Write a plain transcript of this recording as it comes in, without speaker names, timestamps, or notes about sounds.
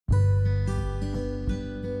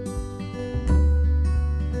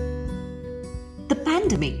The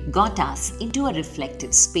pandemic got us into a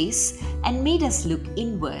reflective space and made us look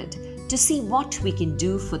inward to see what we can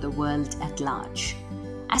do for the world at large.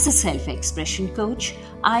 As a self-expression coach,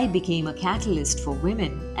 I became a catalyst for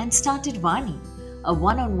women and started Vani, a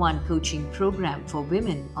one-on-one coaching program for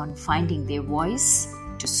women on finding their voice,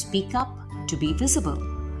 to speak up, to be visible.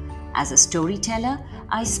 As a storyteller,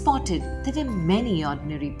 I spotted there were many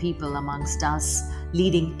ordinary people amongst us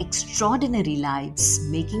leading extraordinary lives,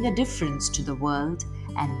 making a difference to the world,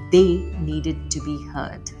 and they needed to be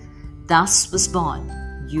heard. Thus was born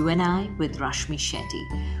You and I with Rashmi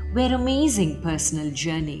Shetty, where amazing personal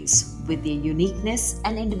journeys with their uniqueness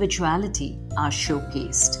and individuality are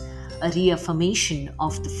showcased. A reaffirmation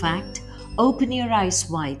of the fact, open your eyes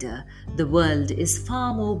wider, the world is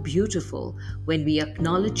far more beautiful when we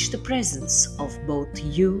acknowledge the presence of both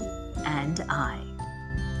you and I.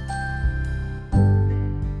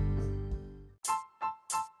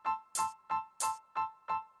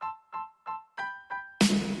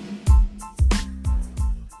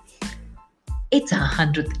 It's our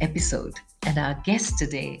 100th episode, and our guest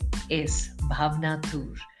today is Bhavna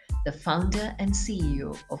Toor, the founder and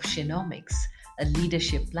CEO of Shenomics, a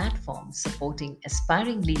leadership platform supporting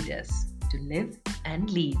aspiring leaders to live and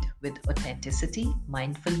lead with authenticity,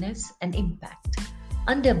 mindfulness, and impact.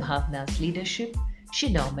 Under Bhavna's leadership,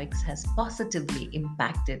 Shenomics has positively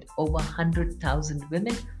impacted over 100,000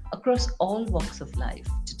 women across all walks of life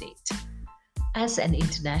to date. As an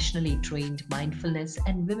internationally trained mindfulness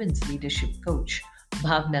and women's leadership coach,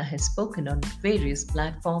 Bhavna has spoken on various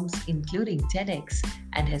platforms including TEDx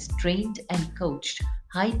and has trained and coached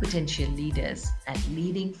high potential leaders at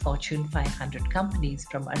leading Fortune 500 companies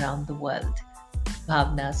from around the world.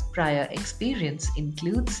 Bhavna's prior experience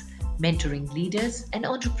includes mentoring leaders and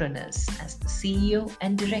entrepreneurs as the CEO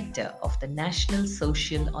and director of the National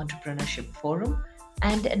Social Entrepreneurship Forum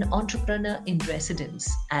and an entrepreneur in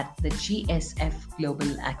residence at the GSF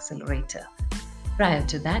Global Accelerator. Prior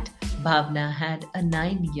to that, Bhavna had a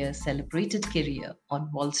 9-year celebrated career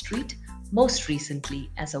on Wall Street, most recently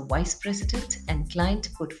as a vice president and client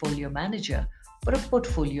portfolio manager for a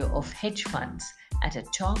portfolio of hedge funds at a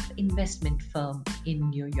top investment firm in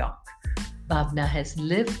New York. Bhavna has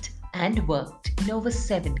lived and worked in over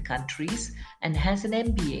 7 countries and has an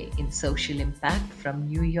MBA in social impact from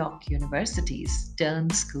New York University's Stern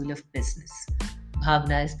School of Business.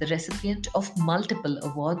 Bhavna is the recipient of multiple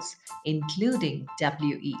awards, including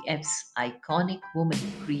WEF's iconic Woman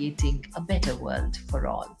Creating a Better World for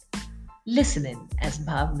All. Listen in as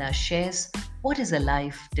Bhavna shares what is a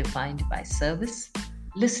life defined by service,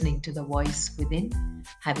 listening to the voice within,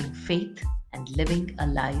 having faith, and living a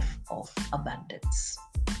life of abundance.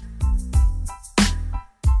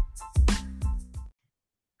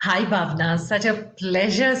 Hi, Bhavna. Such a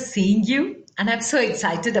pleasure seeing you. And I'm so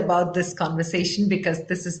excited about this conversation because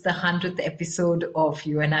this is the 100th episode of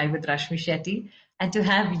You and I with Rashmi Shetty. And to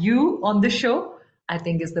have you on the show, I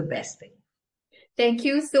think is the best thing. Thank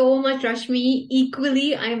you so much, Rashmi.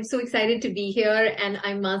 Equally, I'm so excited to be here. And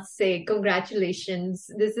I must say, congratulations.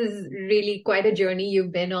 This is really quite a journey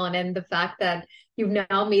you've been on. And the fact that you've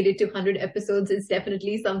now made it to 100 episodes is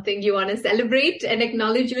definitely something you want to celebrate and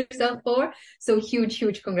acknowledge yourself for. So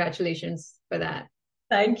huge congratulations for that.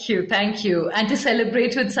 Thank you. And to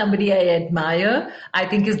celebrate with somebody I admire, I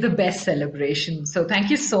think is the best celebration. So thank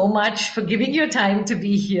you so much for giving your time to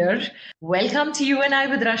be here. Welcome to You and I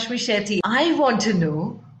with Rashmi Shetty. I want to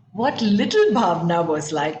know what little Bhavna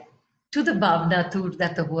was like to the Bhavna Toor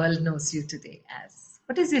that the world knows you today as.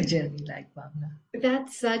 What is your journey like, Bhavna?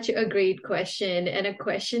 That's such a great question, and a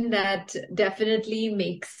question that definitely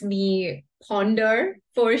makes me ponder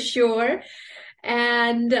for sure.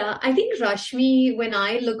 And I think, Rashmi, when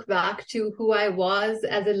I look back to who I was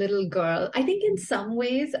as a little girl, I think in some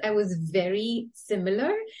ways I was very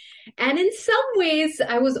similar. And in some ways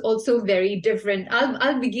I was also very different.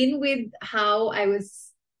 I'll begin with how I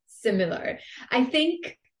was similar. I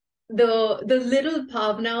think the little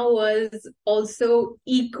Bhavna was also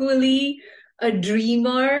equally a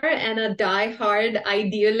dreamer and a die-hard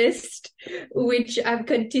idealist, which I've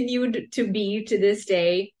continued to be to this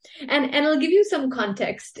day. And I'll give you some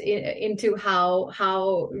context into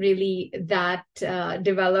how really that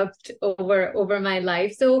developed over my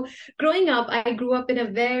life. So growing up, I grew up in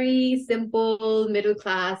a very simple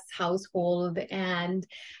middle-class household, and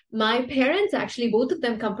my parents, actually, both of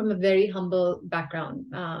them come from a very humble background.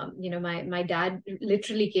 My dad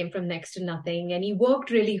literally came from next to nothing, and he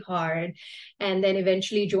worked really hard and then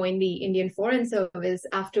eventually joined the Indian Foreign Service,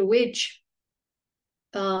 after which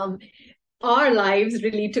our lives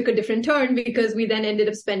really took a different turn, because we then ended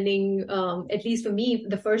up spending, at least for me,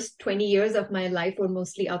 the first 20 years of my life were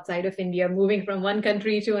mostly outside of India, moving from one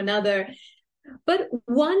country to another. But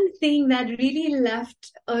one thing that really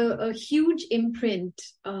left a huge imprint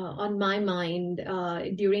on my mind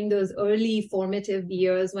during those early formative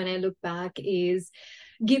years when I look back is,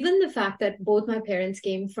 given the fact that both my parents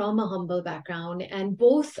came from a humble background and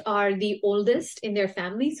both are the oldest in their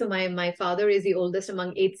family. So my father is the oldest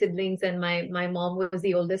among 8 siblings and my mom was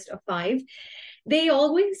the oldest of 5. They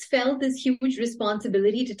always felt this huge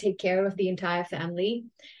responsibility to take care of the entire family.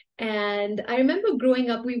 And I remember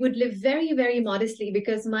growing up, we would live very, very modestly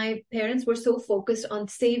because my parents were so focused on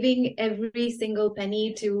saving every single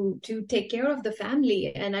penny to take care of the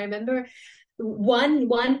family. And I remember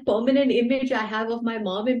one permanent image I have of my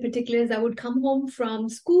mom in particular is I would come home from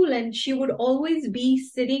school and she would always be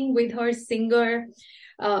sitting with her Singer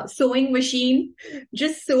sewing machine,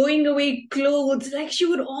 just sewing away clothes. Like, she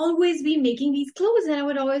would always be making these clothes, and I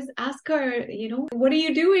would always ask her, what are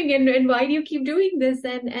you doing, and why do you keep doing this?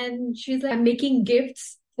 And she's like, I'm making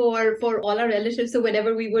gifts for all our relatives. So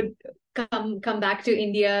whenever we would come back to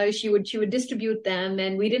India, she would distribute them,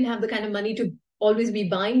 and we didn't have the kind of money to always be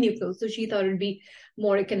buying new clothes. So she thought it would be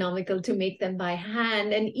more economical to make them by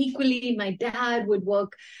hand. And equally, my dad would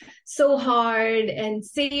work so hard and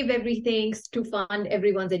save everything to fund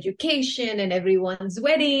everyone's education and everyone's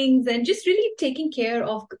weddings, and just really taking care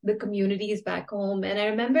of the communities back home. And I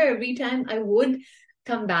remember every time I would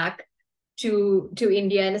come back to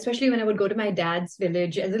India, and especially when I would go to my dad's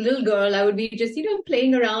village as a little girl, I would be just,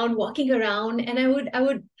 playing around, walking around, and I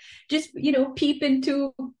would just, peep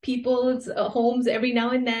into people's homes every now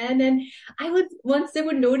and then. And once they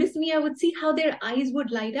would notice me, I would see how their eyes would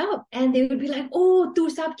light up, and they would be like, oh, Toor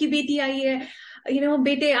Saab ki beti aayi hai,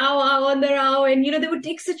 bete aao andar aao. And, they would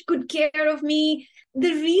take such good care of me.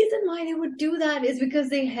 The reason why they would do that is because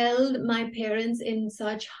they held my parents in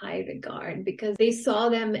such high regard, because they saw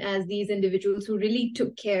them as these individuals who really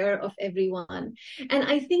took care of everyone. And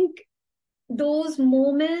I think those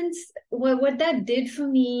moments, what that did for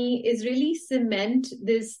me is really cement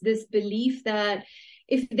this belief that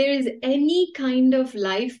if there is any kind of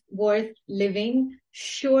life worth living,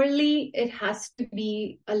 surely it has to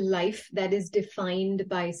be a life that is defined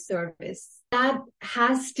by service. That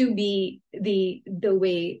has to be the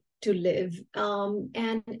way to live.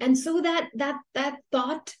 And so that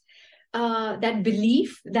thought, that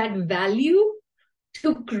belief, that value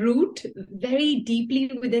took root very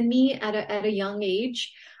deeply within me at a young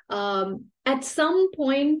age. At some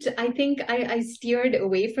point, I think I steered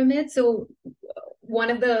away from it. So one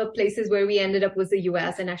of the places where we ended up was the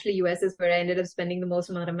US, and actually US is where I ended up spending the most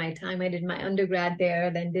amount of my time. I did my undergrad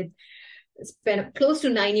there, then spent close to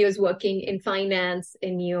 9 years working in finance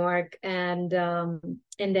in New York, and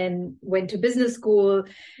then went to business school.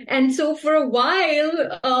 And so for a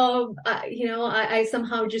while, I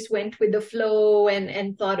somehow just went with the flow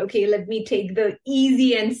and thought, okay, let me take the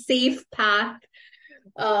easy and safe path.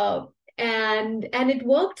 And it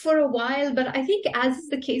worked for a while, but I think, as is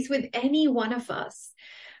the case with any one of us,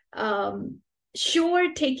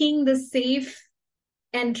 sure, taking the safe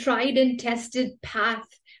and tried and tested path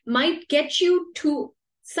might get you to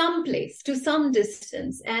some place, to some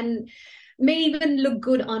distance, and may even look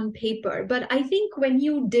good on paper. But I think when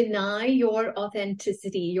you deny your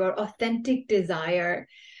authenticity, your authentic desire,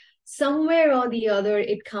 somewhere or the other,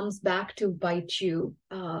 it comes back to bite you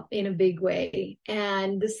in a big way.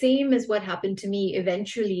 And the same is what happened to me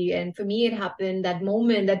eventually. And for me, it happened, that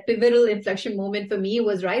moment, that pivotal inflection moment for me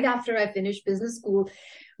was right after I finished business school,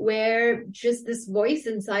 where just this voice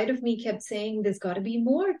inside of me kept saying, there's got to be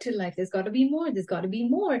more to life. There's got to be more. There's got to be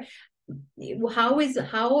more. How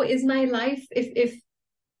is my life?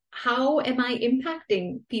 How am I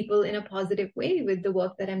impacting people in a positive way with the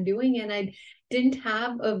work that I'm doing? And I didn't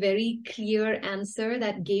have a very clear answer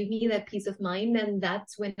that gave me that peace of mind. And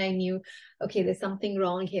that's when I knew, okay, there's something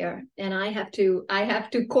wrong here, and I have to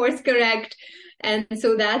course correct. And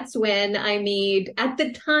so that's when I made, at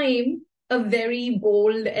the time, a very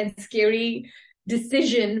bold and scary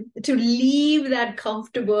decision to leave that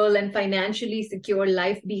comfortable and financially secure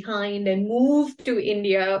life behind and move to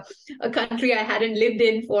India, a country I hadn't lived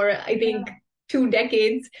in for, I think, 2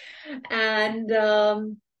 decades, and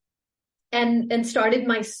started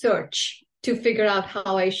my search to figure out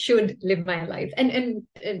how I should live my life. And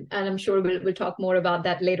I'm sure we'll talk more about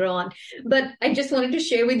that later on. But I just wanted to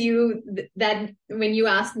share with you that when you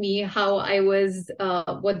asked me how I was,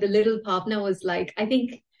 what the little Bhavna was like, I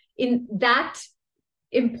think in that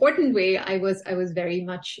important way, I was very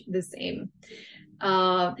much the same.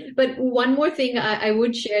 But one more thing I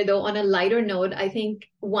would share, though, on a lighter note, I think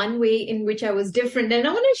one way in which I was different, and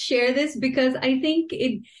I want to share this because I think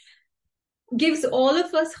it gives all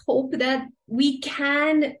of us hope that we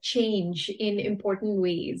can change in important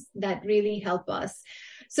ways that really help us.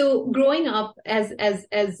 So growing up, as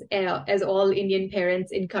all Indian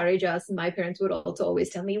parents encourage us, my parents would also always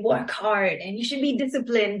tell me, work hard and you should be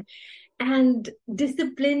disciplined. And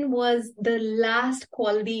discipline was the last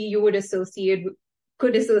quality you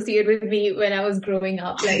could associate with me when I was growing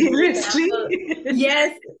up. Like, for example, Seriously?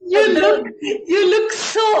 yes, You look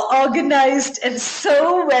so organized and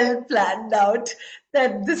so well planned out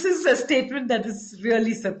that this is a statement that is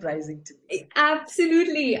really surprising to me.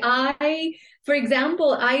 absolutely. For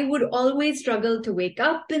example, I would always struggle to wake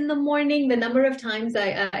up in the morning. The number of times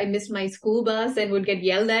I missed my school bus and would get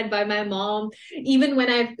yelled at by my mom. Even when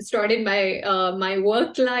I started my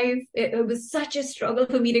work life, it was such a struggle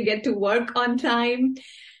for me to get to work on time.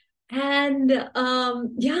 And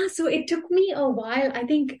yeah, so it took me a while. I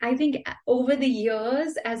think over the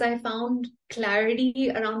years, as I found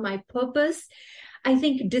clarity around my purpose, I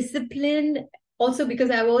think discipline, also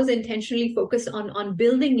because I was intentionally focused on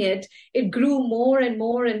building it, it grew more and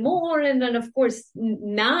more and more. And then, of course,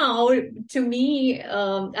 now to me,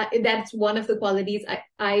 that's one of the qualities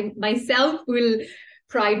I myself will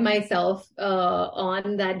pride myself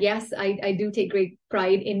on, that. Yes, I do take great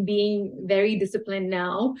pride in being very disciplined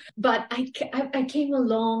now, but I came a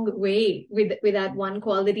long way with that one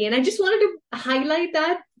quality. And I just wanted to highlight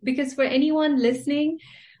that because for anyone listening,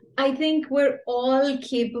 I think we're all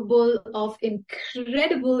capable of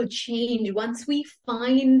incredible change once we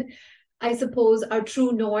find, I suppose, our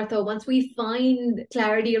true north, or once we find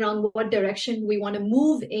clarity around what direction we want to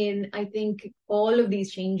move in. I think all of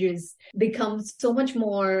these changes become so much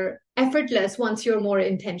more effortless once you're more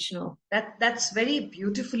intentional. That's very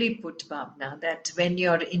beautifully put, Bhavna, that when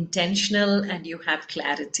you're intentional and you have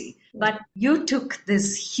clarity. But you took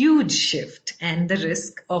this huge shift and the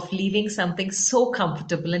risk of leaving something so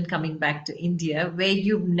comfortable and coming back to India where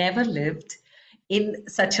you've never lived in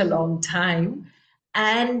such a long time.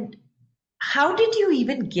 And how did you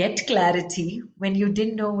even get clarity when you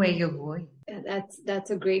didn't know where you're going? That's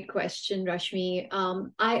a great question, Rashmi.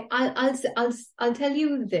 I'll tell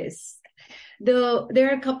you this. There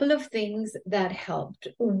are a couple of things that helped.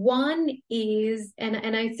 One is,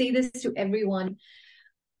 and I say this to everyone,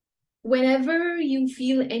 whenever you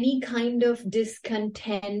feel any kind of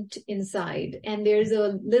discontent inside, and there's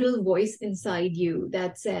a little voice inside you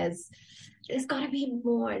that says, there's got to be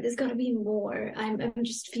more, there's got to be more. I'm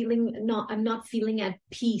just I'm not feeling at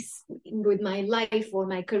peace with my life or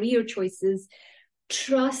my career choices.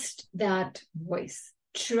 Trust that voice.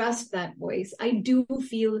 Trust that voice. I do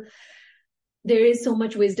feel there is so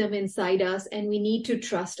much wisdom inside us, and we need to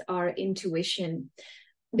trust our intuition.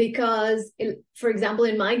 Because, for example,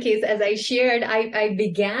 in my case, as I shared, I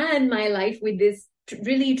began my life with this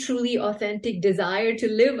really, truly authentic desire to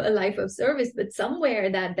live a life of service, but somewhere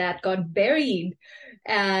that got buried,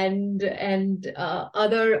 and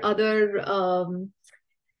other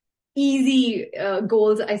easy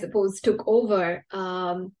goals, I suppose, took over.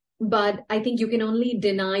 But I think you can only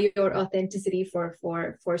deny your authenticity for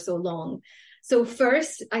so long. So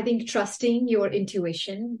first, I think trusting your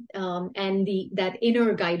intuition and that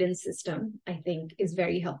inner guidance system, I think, is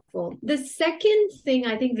very helpful. The second thing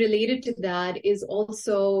I think related to that is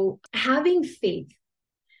also having faith.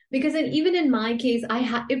 Because even in my case,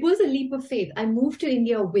 it was a leap of faith. I moved to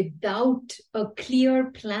India without a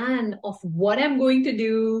clear plan of what I'm going to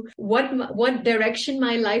do, what direction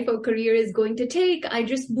my life or career is going to take. I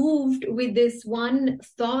just moved with this one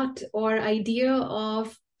thought or idea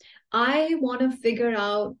of, I want to figure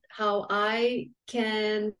out how I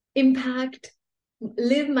can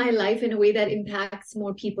live my life in a way that impacts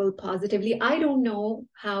more people positively. I don't know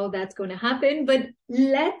how that's going to happen, but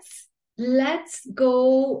let's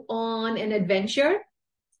go on an adventure.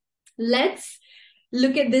 Let's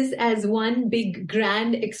look at this as one big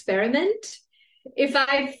grand experiment. If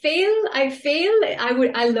I fail,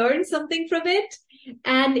 I learn something from it.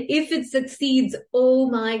 And if it succeeds, oh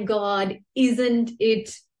my God, isn't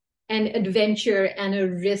it an adventure and a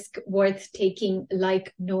risk worth taking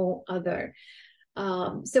like no other?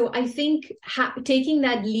 So I think taking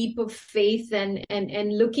that leap of faith and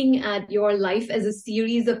looking at your life as a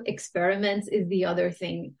series of experiments is the other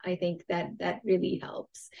thing I think that really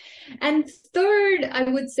helps. And third, I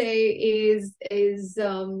would say is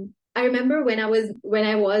I remember when I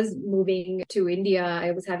was moving to India,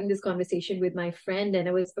 I was having this conversation with my friend, and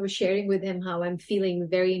I was sharing with him how I'm feeling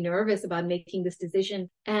very nervous about making this decision.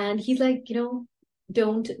 And he's like,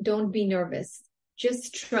 don't be nervous.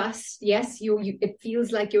 just trust. Yes, it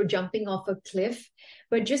feels like you're jumping off a cliff,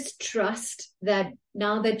 but just trust that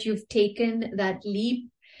now that you've taken that leap,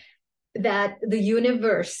 that the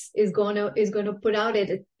universe is gonna put out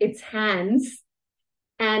its hands,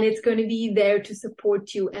 and it's going to be there to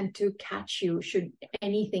support you and to catch you should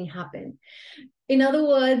anything happen. In other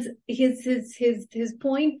words, his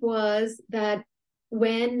point was that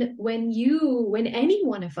when any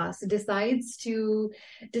one of us decides to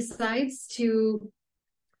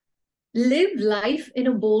live life in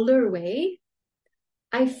a bolder way,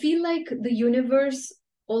 I feel like the universe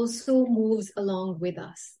also moves along with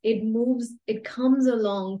us. It comes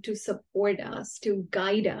along to support us, to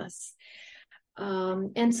guide us.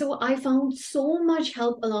 And so I found so much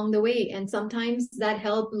help along the way. And sometimes that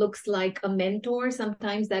help looks like a mentor.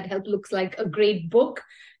 Sometimes that help looks like a great book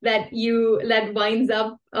that winds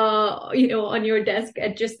up, on your desk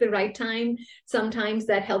at just the right time. Sometimes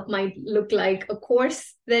that help might look like a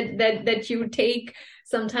course that you take.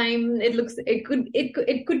 Sometimes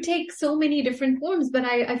it could take so many different forms, but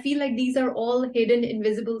I feel like these are all hidden,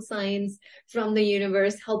 invisible signs from the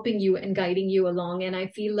universe helping you and guiding you along. And I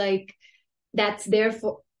feel like that's there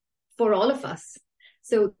for all of us.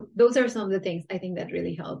 So those are some of the things I think that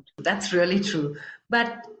really helped. That's really true.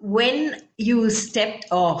 But when you stepped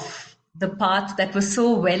off the path that was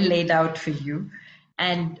so well laid out for you,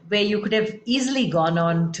 and where you could have easily gone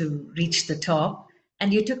on to reach the top,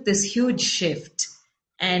 and you took this huge shift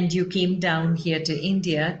and you came down here to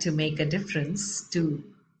India to make a difference, to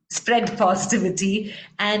spread positivity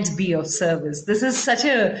and be of service. This is such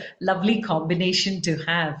a lovely combination to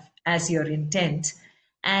have as your intent.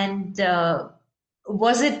 And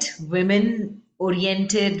was it women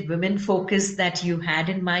oriented, women focused that you had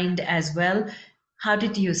in mind as well? How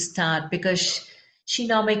did you start? Because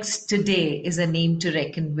Shenomics today is a name to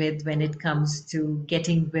reckon with when it comes to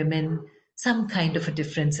getting women some kind of a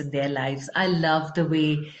difference in their lives. I love the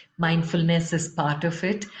way mindfulness is part of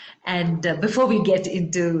it. And before we get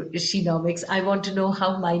into Shenomics, I want to know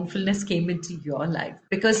how mindfulness came into your life,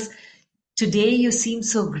 because today you seem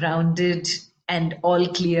so grounded and all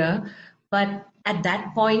clear, but at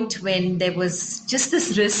that point when there was just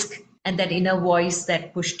this risk and that inner voice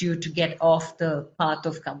that pushed you to get off the path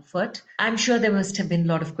of comfort, I'm sure there must have been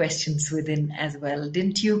a lot of questions within as well.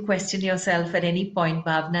 Didn't you question yourself at any point,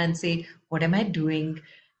 Bhavna, and say, what am I doing?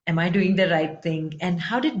 Am I doing the right thing? And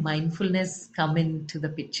how did mindfulness come into the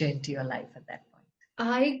picture into your life at that point?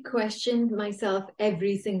 I questioned myself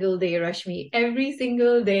every single day, Rashmi. Every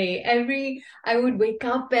single day. I would wake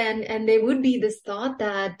up and there would be this thought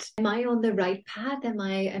that, am I on the right path? Am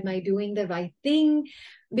I doing the right thing?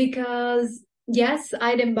 Because yes,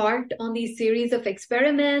 I'd embarked on these series of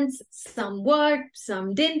experiments. Some worked,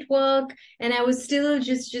 some didn't work. And I was still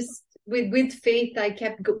just with faith, I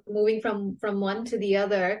kept moving from one to the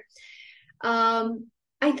other.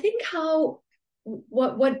 I think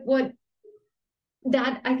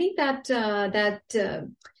that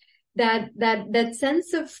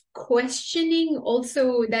sense of questioning,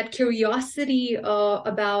 also that curiosity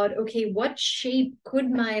about, okay, what shape could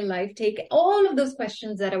my life take? All of those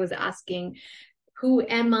questions that I was asking. Who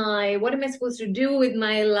am I? What am I supposed to do with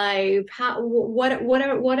my life? What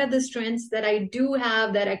are the strengths that I do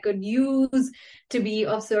have that I could use to be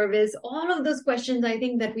of service? All of those questions, I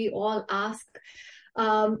think, that we all ask,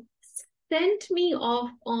 sent me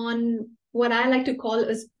off on what I like to call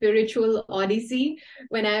a spiritual odyssey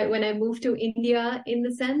when I moved to India, in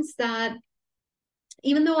the sense that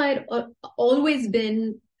even though I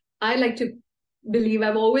like to believe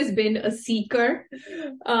I've always been a seeker,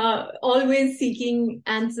 always seeking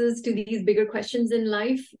answers to these bigger questions in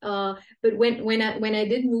life. But when I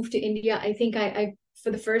did move to India, I think I for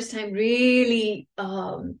the first time really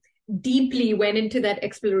deeply went into that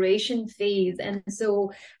exploration phase. And so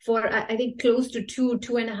for, I think, close to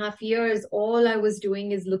 2.5 years, all I was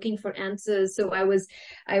doing is looking for answers. So I was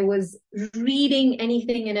reading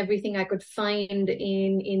anything and everything I could find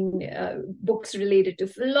in books related to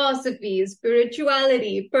philosophy,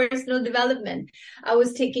 spirituality, personal development. I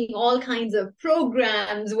was taking all kinds of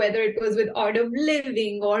programs, whether it was with Art of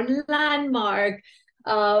Living or Landmark.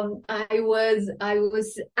 I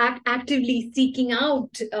was actively seeking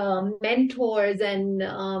out mentors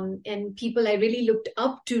and people I really looked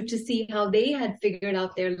up to see how they had figured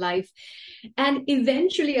out their life. And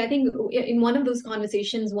eventually, I think in one of those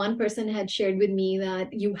conversations, one person had shared with me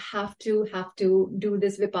that you have to do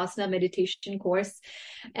this Vipassana meditation course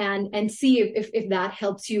and see if that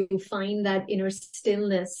helps you find that inner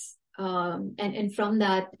stillness. And from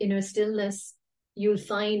that inner stillness, you'll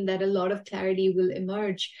find that a lot of clarity will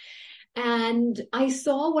emerge. And I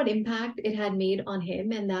saw what impact it had made on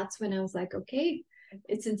him. And that's when I was like, okay,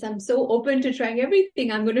 since I'm so open to trying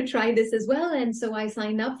everything, I'm going to try this as well. And so I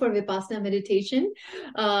signed up for Vipassana meditation,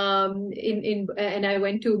 and I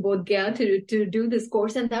went to Bodh Gaya to do this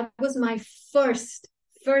course. And that was my first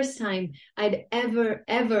time I'd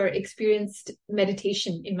ever experienced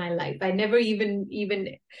meditation in my life. I never even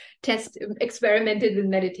experimented with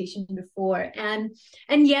meditation before. And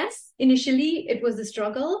yes, initially it was a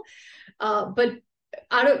struggle, but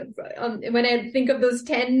when I think of those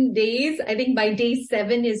 10 days, I think by day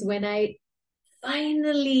 7 is when I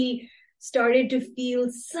finally started to feel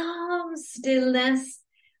some stillness.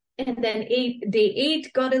 And then day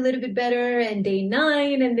 8 got a little bit better, and day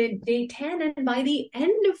 9, and then day 10. And by the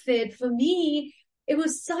end of it, for me, it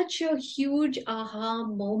was such a huge aha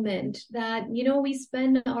moment that, we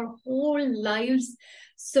spend our whole lives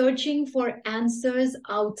searching for answers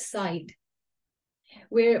outside.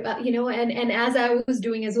 Where, and as I was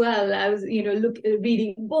doing as well, I was,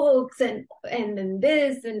 reading books and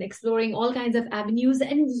this and exploring all kinds of avenues.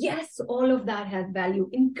 And yes, all of that has value,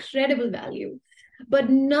 incredible value. But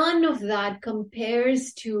none of that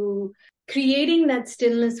compares to creating that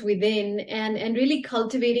stillness within and really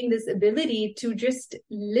cultivating this ability to just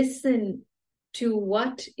listen to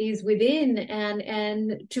what is within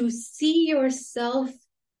and to see yourself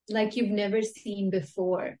like you've never seen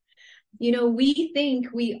before. We think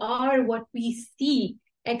we are what we see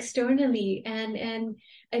externally. And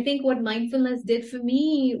I think what mindfulness did for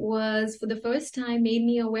me was, for the first time, made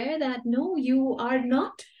me aware that no, you are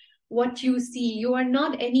not what you see. You are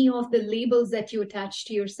not any of the labels that you attach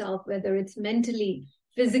to yourself, whether it's mentally,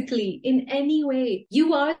 physically, in any way.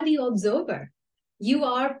 You are the observer. You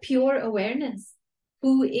are pure awareness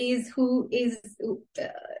who is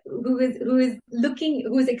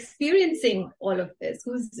experiencing all of this,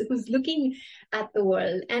 who's looking at the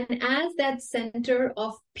world. And as that center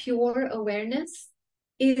of pure awareness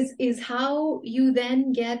is how you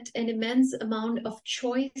then get an immense amount of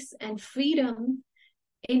choice and freedom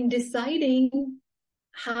in deciding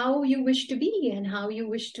how you wish to be and how you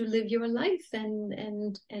wish to live your life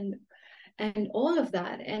and all of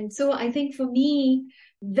that. And so I think for me,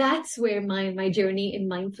 that's where my journey in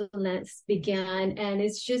mindfulness began. And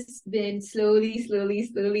it's just been slowly,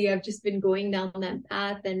 I've just been going down that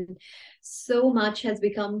path. And so much has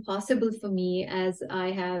become possible for me as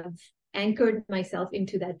I have anchored myself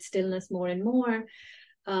into that stillness more and more,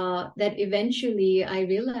 that eventually I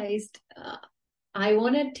realized I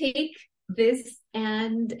want to take this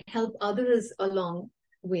and help others along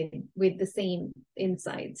with the same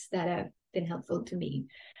insights that have been helpful to me.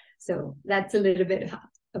 So that's a little bit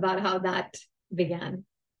about how that began.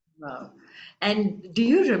 Wow. And do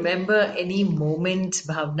you remember any moment,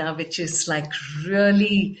 Bhavna, which is like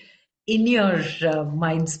really in your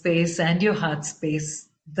mind space and your heart space,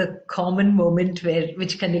 the common moment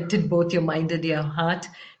which connected both your mind and your heart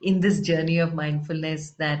in this journey of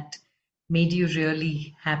mindfulness that made you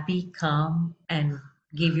really happy, calm, and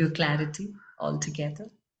gave you clarity altogether?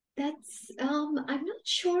 That's I'm not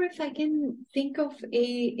sure if I can think of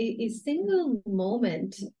a single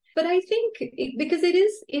moment, but I think because it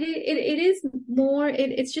is more,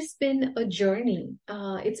 it's just been a journey.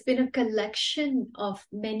 It's been a collection of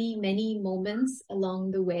many moments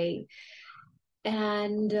along the way,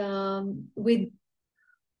 and with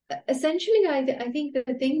essentially I think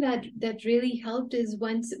the thing that really helped is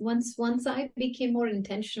once I became more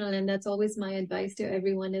intentional, and that's always my advice to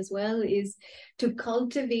everyone as well, is to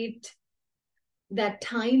cultivate that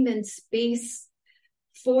time and space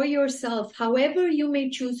for yourself, however you may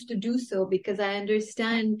choose to do so, because I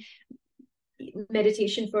understand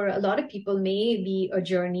meditation for a lot of people may be a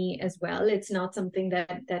journey as well. It's not something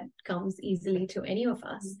that comes easily to any of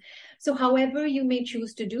us. So however you may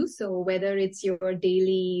choose to do so, whether it's your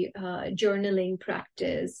daily journaling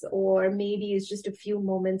practice, or maybe it's just a few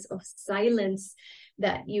moments of silence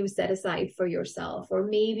that you set aside for yourself, or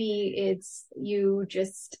maybe it's you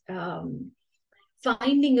just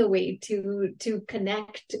finding a way to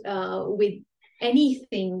connect with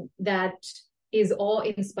anything that is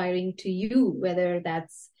awe-inspiring to you, whether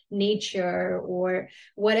that's nature or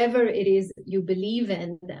whatever it is you believe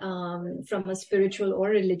in, from a spiritual or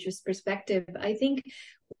religious perspective. I think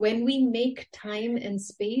when we make time and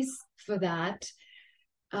space for that,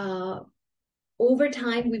 over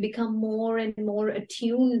time we become more and more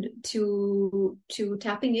attuned to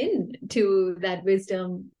tapping in to that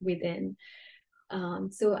wisdom within.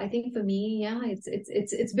 So I think for me, yeah,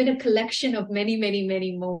 it's been a collection of many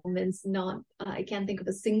moments. Not I can't think of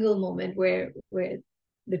a single moment where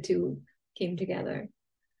the two came together.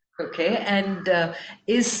 Okay, and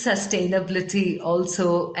is sustainability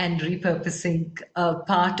also and repurposing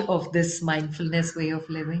part of this mindfulness way of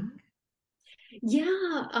living?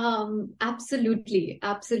 Yeah, absolutely,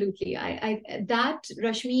 absolutely. That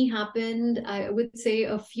Rashmi happened, I would say,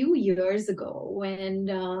 a few years ago when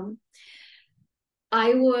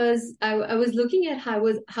I was looking at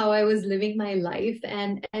how I was living my life,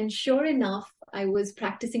 and sure enough, I was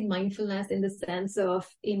practicing mindfulness in the sense of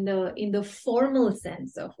in the formal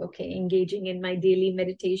sense of okay, engaging in my daily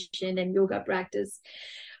meditation and yoga practice.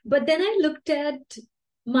 But then I looked at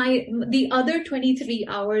the other 23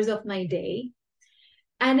 hours of my day,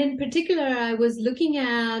 and in particular, I was looking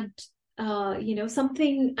at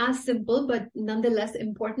something as simple but nonetheless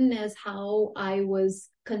important as how I was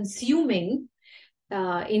consuming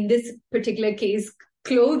in this particular case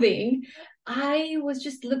clothing. I was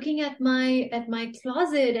just looking at my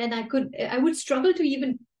closet, and I would struggle to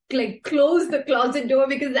even like close the closet door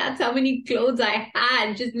because that's how many clothes I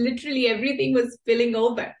had. Just literally everything was spilling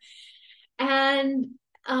over. And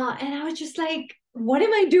and I was just like, what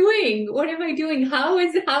am I doing? What am I doing? How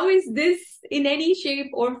is this in any shape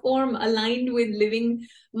or form aligned with living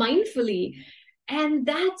mindfully? And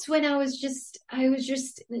that's when I was just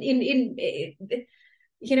in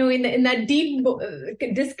in that deep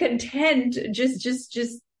discontent.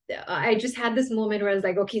 Just I just had this moment where I was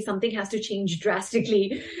like, okay, something has to change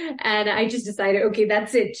drastically, and I just decided, okay,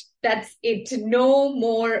 that's it, no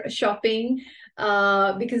more shopping,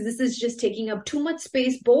 because this is just taking up too much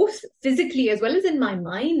space, both physically as well as in my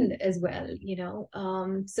mind as well, you know.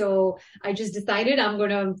 So I just decided I'm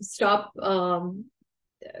gonna stop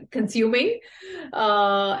consuming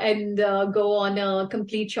and go on a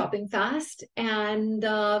complete shopping fast. And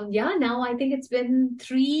yeah, now I think it's been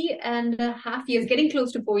 3.5 years, getting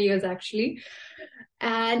close to 4 years actually.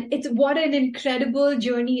 And it's what an incredible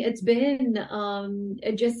journey it's been.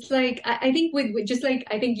 Just like I think just like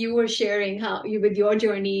I think you were sharing how you with your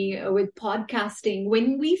journey with podcasting.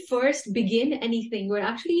 When we first begin anything, we're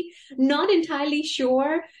actually not entirely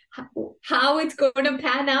sure how it's going to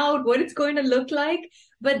pan out, what it's going to look like.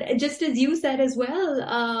 But just as you said as well,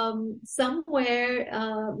 somewhere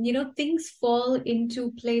things fall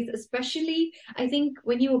into place. Especially, I think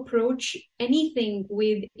when you approach anything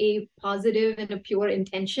with a positive and a pure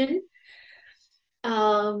intention,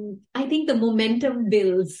 I think the momentum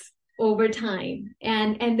builds over time,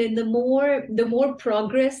 and then the more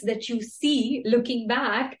progress that you see looking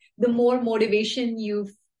back, the more motivation you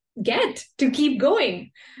get to keep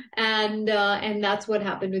going. And that's what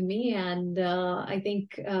happened with me. And I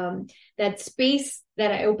think that space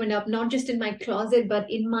that I opened up, not just in my closet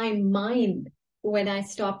but in my mind when I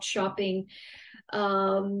stopped shopping,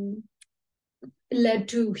 um, led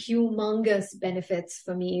to humongous benefits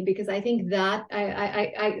for me, because I think that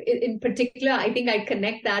in particular, I think I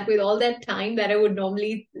connect that with all that time that I would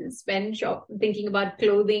normally spend thinking about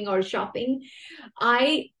clothing or shopping.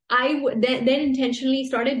 Then intentionally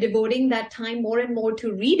started devoting that time more and more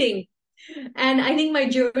to reading. And I think my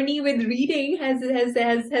journey with reading has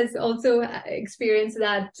also experienced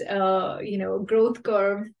that growth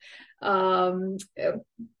curve, um,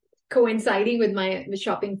 coinciding with my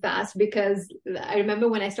shopping fast. Because I remember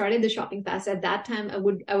when I started the shopping fast, at that time I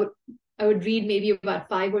would read maybe about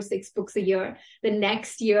 5 or 6 books a year. The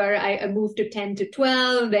next year I moved to 10 to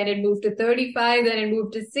 12, then it moved to 35, then it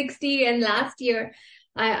moved to 60, and last year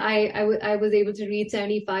I was able to read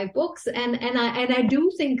 75 books. And I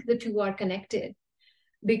do think the two are connected,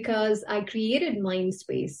 because I created mind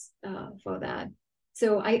space for that.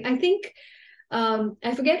 So I think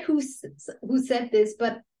I forget who said this,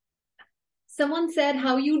 but someone said,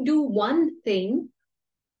 how you do one thing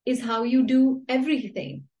is how you do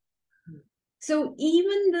everything. So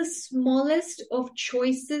even the smallest of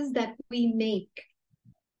choices that we make,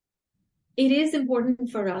 it is important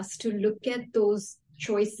for us to look at those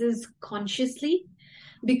choices consciously,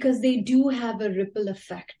 because they do have a ripple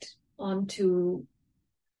effect onto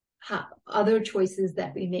other choices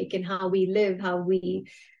that we make, and how we live, how we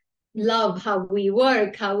love, how we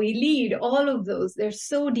work, how we lead. All of those, they're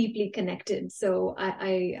so deeply connected. So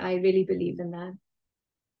I really believe in that.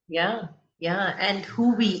 Yeah, yeah. And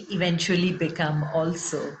who we eventually become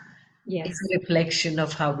also Yes. is a reflection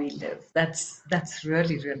of how we live. That's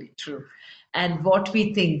really, really true. And what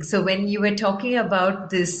we think. So when you were talking about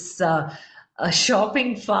this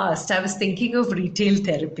shopping fast, I was thinking of retail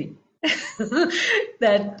therapy.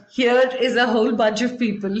 That here is a whole bunch of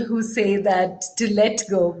people who say that to let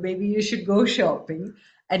go, maybe you should go shopping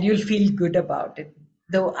and you'll feel good about it.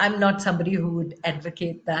 Though I'm not somebody who would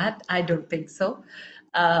advocate that. I don't think so.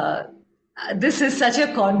 Uh, This is such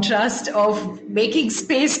a contrast of making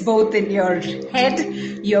space both in your head,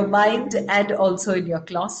 your mind, and also in your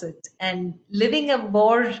closet, and living a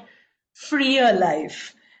more freer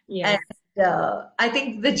life. And Yes. I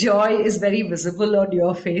think the joy is very visible on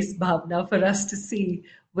your face, Bhavna, for us to see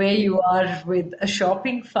where you are with a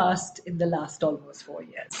shopping fast in the last almost 4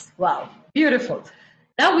 years. Wow, beautiful.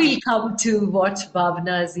 Now we'll come to what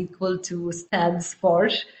Bhavna is equal to stands for,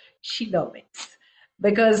 Shenomics,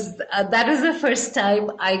 because that was the first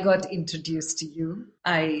time I got introduced to you.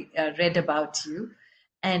 I read about you.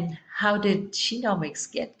 And how did Shenomics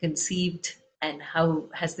get conceived, and how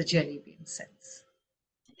has the journey been since?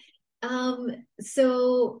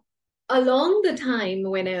 So along the time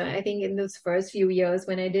when I think in those first few years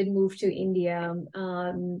when I did move to India,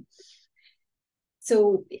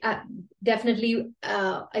 so definitely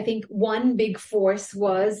I think one big force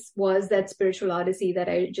was that spiritual odyssey that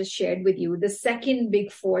I just shared with you. The second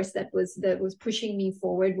big force that was pushing me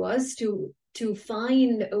forward was to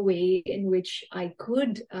find a way in which I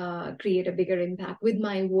could create a bigger impact with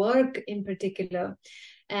my work in particular.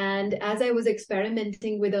 And as I was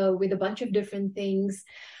experimenting with a bunch of different things,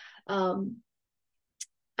 I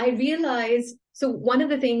realized. So one of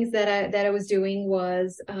the things that I was doing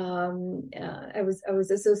was I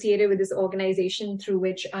was associated with this organization through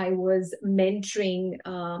which I was mentoring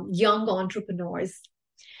young entrepreneurs.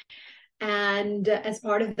 And as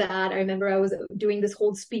part of that, I remember I was doing this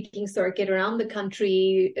whole speaking circuit around the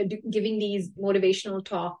country, giving these motivational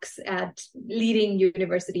talks at leading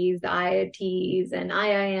universities, the IITs and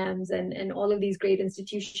IIMs and all of these great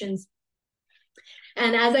institutions.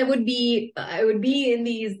 And as I would be in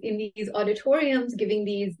these auditoriums giving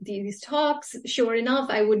these talks, sure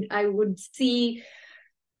enough, I would see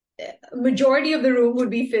majority of the room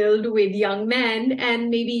would be filled with young men,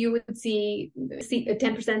 and maybe you would see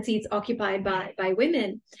 10% seats occupied by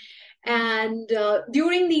women. And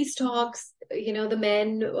during these talks, the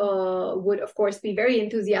men would, of course, be very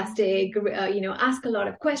enthusiastic, ask a lot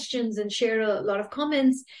of questions and share a lot of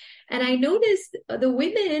comments. And I noticed the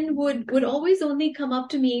women would always only come up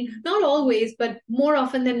to me, not always, but more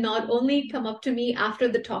often than not, only come up to me after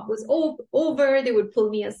the talk was over. They would pull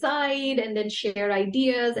me aside and then share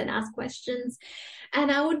ideas and ask questions. And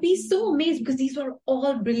I would be so amazed because these were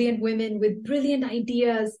all brilliant women with brilliant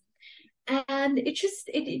ideas. And it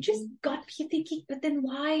just got me thinking, but then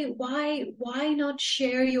why not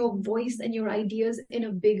share your voice and your ideas in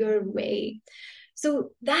a bigger way?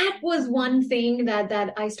 So that was one thing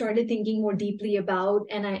that I started thinking more deeply about.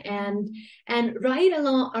 And right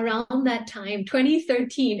around that time,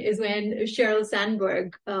 2013 is when Sheryl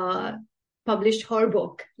Sandberg published her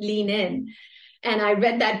book, Lean In. And I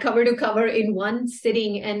read that cover to cover in one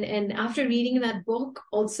sitting. And after reading that book,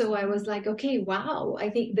 also, I was like, okay, wow,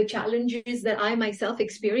 I think the challenges that I myself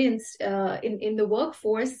experienced in the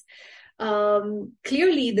workforce,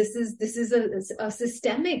 clearly this is a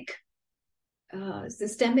systemic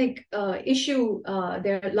issue.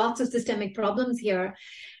 There are lots of systemic problems here,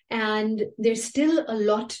 and there's still a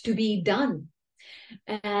lot to be done.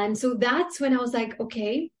 And so that's when I was like,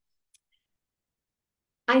 okay,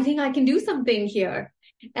 I think I can do something here.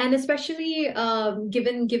 And especially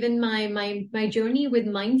given my journey with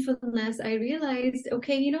mindfulness, I realized,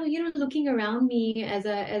 okay, looking around me as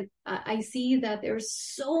I see that there are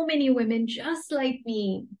so many women just like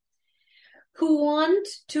me who want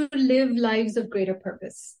to live lives of greater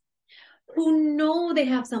purpose, who know they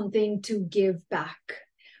have something to give back,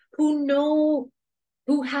 who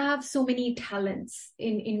have so many talents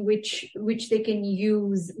in which they can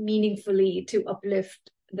use meaningfully to uplift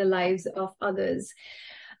the lives of others.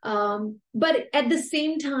 But at the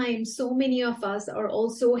same time, so many of us are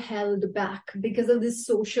also held back because of this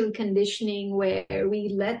social conditioning where we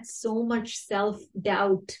let so much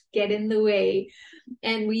self-doubt get in the way,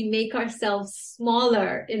 and we make ourselves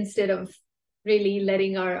smaller instead of really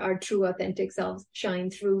letting our true, authentic selves shine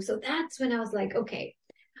through. So that's when I was like, okay,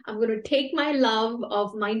 I'm going to take my love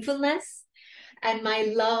of mindfulness and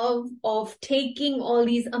my love of taking all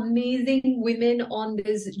these amazing women on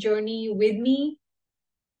this journey with me.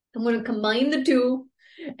 I'm going to combine the two,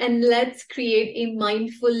 and let's create a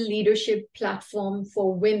mindful leadership platform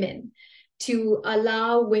for women to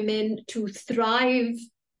allow women to thrive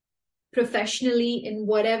professionally in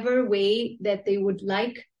whatever way that they would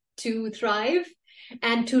like to thrive,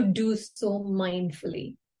 and to do so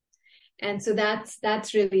mindfully. And so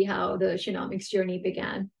that's really how the Shenomics journey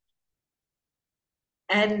began.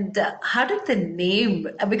 And how did the name,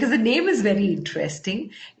 because the name is very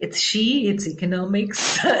interesting. It's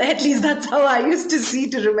economics. At least that's how I used to see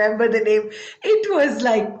to remember the name. It was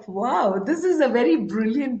like, wow, this is a very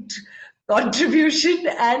brilliant contribution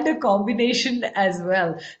and a combination as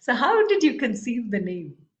well. So how did you conceive the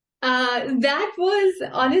name? That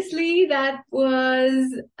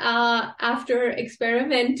was after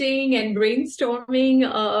experimenting and brainstorming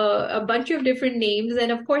a bunch of different names.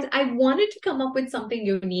 And of course, I wanted to come up with something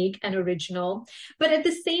unique and original, but at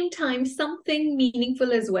the same time, something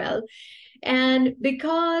meaningful as well. And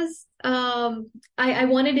because I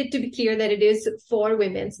wanted it to be clear that it is for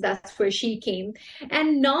women, so that's where she came.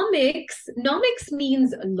 And nomics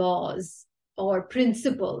means laws or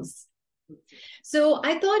principles. So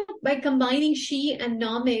I thought by combining she and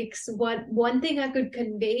nomics, what one thing I could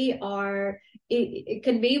convey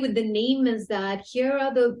convey with the name is that here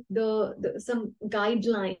are the some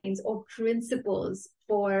guidelines or principles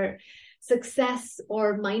for success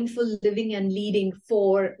or mindful living and leading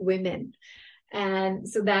for women. And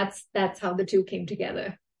so that's how the two came together.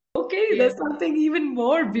 Okay, Yeah. there's something even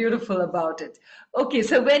more beautiful about it. Okay,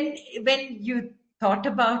 so when you thought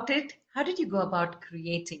about it, how did you go about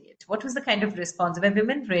creating it? What was the kind of response? Were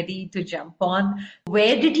women ready to jump on?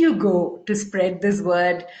 Where did you go to spread this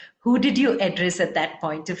word? Who did you address at that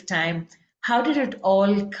point of time? How did it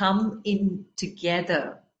all come in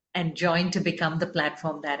together and join to become the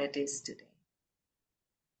platform that it is today?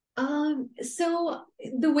 So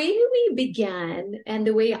the way we began and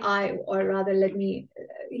the way or rather, let me,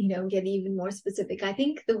 get even more specific. I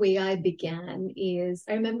think the way I began is,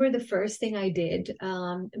 I remember the first thing I did,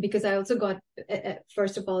 because I also got,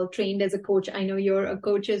 first of all, trained as a coach. I know you're a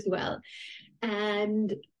coach as well.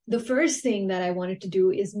 And the first thing that I wanted to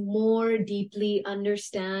do is more deeply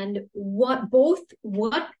understand what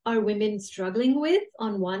are women struggling with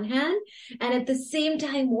on one hand, and at the same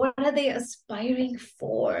time, what are they aspiring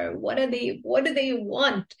for? What do they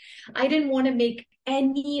want? I didn't want to make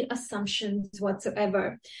any assumptions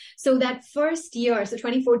whatsoever. So that first year, so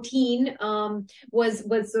 2014, was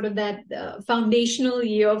sort of that foundational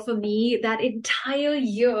year for me. That entire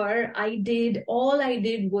year, all I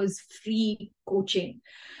did was free coaching.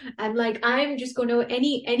 I'm like, I'm just going to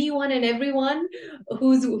anyone and everyone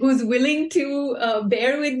who's willing to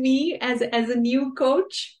bear with me as a new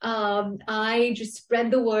coach. I just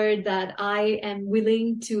spread the word that I am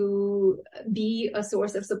willing to be a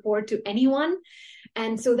source of support to anyone.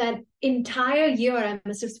 And so that entire year, I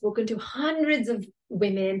must have spoken to hundreds of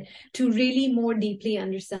women to really more deeply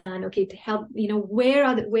understand, okay, to help, where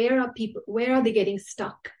are they getting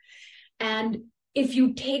stuck? And if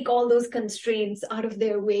you take all those constraints out of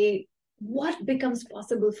their way, what becomes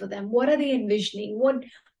possible for them? What are they envisioning?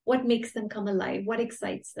 What makes them come alive? What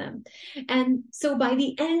excites them? And so by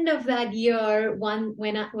the end of that year,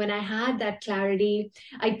 when I had that clarity,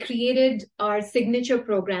 I created our signature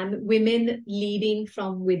program, Women Leading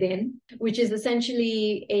from Within, which is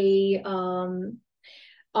essentially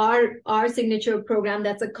our signature program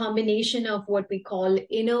that's a combination of what we call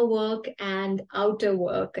inner work and outer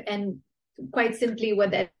work. And quite simply, what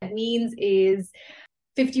that means is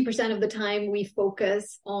 50% of the time we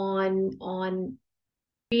focus on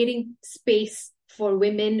creating space for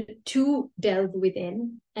women to delve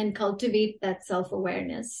within and cultivate that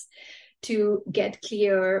self-awareness, to get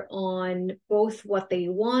clear on both what they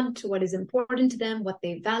want, what is important to them, what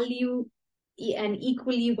they value, and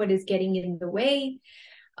equally what is getting in the way.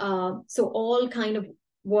 So all kind of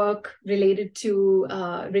work related to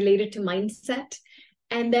mindset.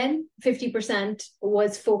 And then 50%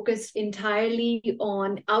 was focused entirely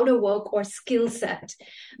on outer work or skill set.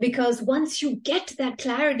 Because once you get that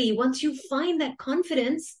clarity, once you find that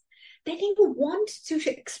confidence, then you want to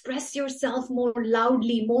express yourself more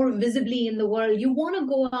loudly, more visibly in the world. You want to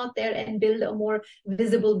go out there and build a more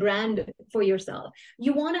visible brand for yourself.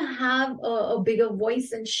 You want to have a bigger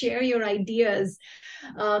voice and share your ideas.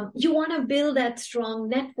 You want to build that strong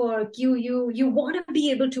network. You want to be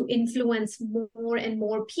able to influence more and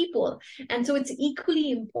more people. And so it's equally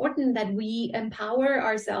important that we empower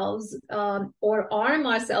ourselves or arm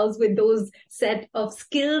ourselves with those set of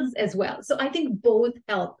skills as well. So I think both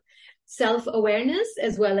help. Self-awareness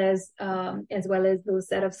as well as those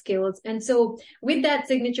set of skills. And so with that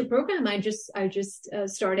signature program, I just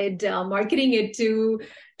started marketing it to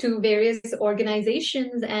various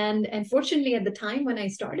organizations. And fortunately, at the time when I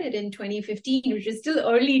started in 2015, which is still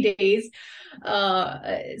early days,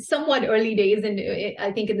 somewhat early days, and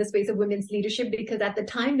I think in the space of women's leadership, because at the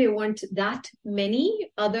time there weren't that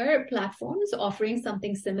many other platforms offering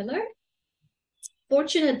something similar.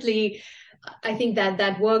 Fortunately, I think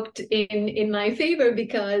that worked in my favor,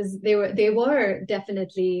 because there were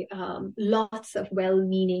definitely lots of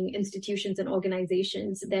well-meaning institutions and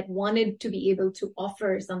organizations that wanted to be able to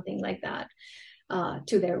offer something like that.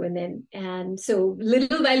 to their women. And so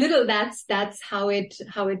little by little, that's how it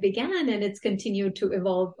began, and it's continued to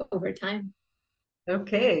evolve over time.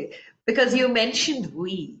 Okay, because you mentioned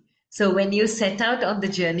we. So when you set out on the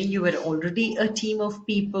journey, you were already a team of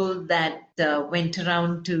people that went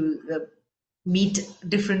around to meet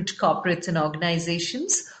different corporates and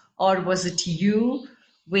organizations, or was it you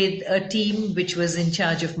with a team which was in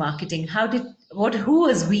charge of marketing? Who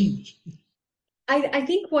was we? I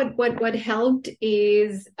think what helped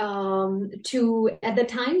is to at the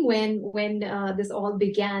time when this all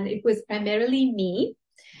began, it was primarily me.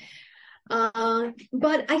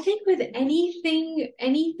 But I think with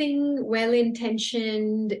anything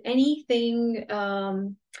well-intentioned, anything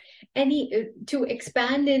to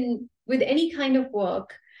expand in with any kind of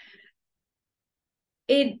work,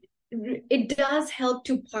 it does help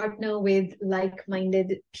to partner with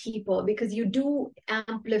like-minded people, because you do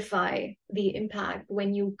amplify the impact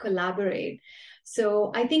when you collaborate.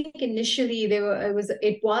 So I think initially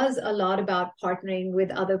it was a lot about partnering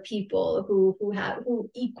with other people who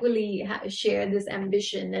equally share this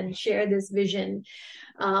ambition and share this vision.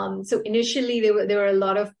 So initially there were a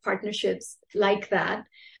lot of partnerships like that.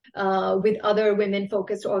 With other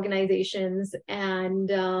women-focused organizations, and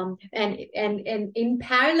in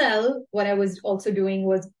parallel, what I was also doing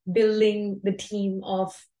was building the team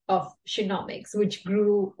of Shenomics, which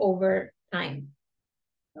grew over time.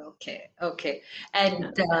 Okay.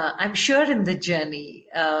 And I'm sure in the journey,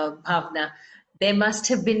 Bhavna, there must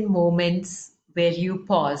have been moments where you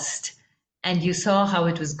paused and you saw how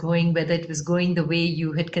it was going, whether it was going the way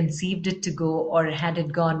you had conceived it to go or had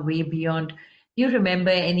it gone way beyond. Do you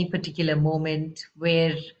remember any particular moment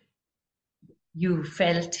where you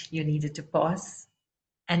felt you needed to pause?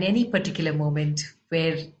 And any particular moment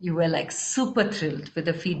where you were like super thrilled with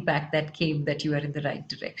the feedback that came that you were in the right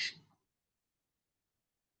direction?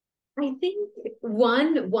 I think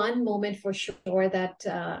one moment for sure that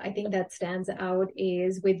I think that stands out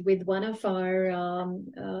is with one of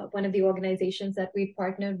one of the organizations that we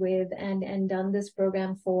partnered with and done this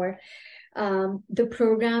program for. The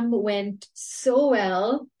program went so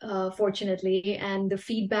well, fortunately, and the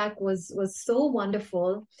feedback was so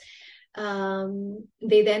wonderful.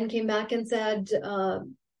 They then came back and said,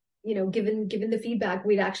 given the feedback,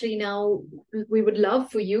 we would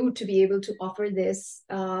love for you to be able to offer this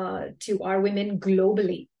to our women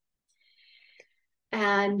globally.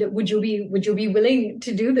 And would you be willing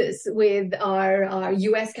to do this with our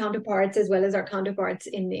US counterparts as well as our counterparts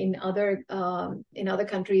in other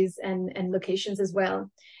countries and locations as well?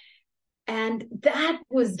 And that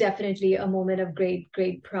was definitely a moment of great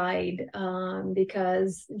pride,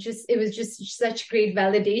 because it was just such great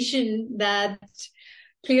validation that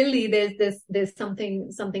clearly there's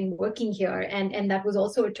something working here, and that was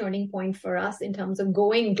also a turning point for us in terms of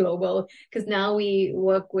going global, because now we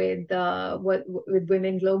work with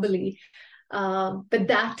women globally. But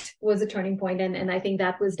that was a turning point, and I think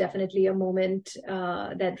that was definitely a moment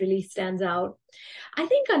that really stands out. I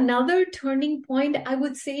think another turning point I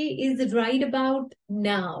would say is right about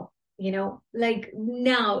now. Like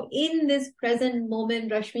now in this present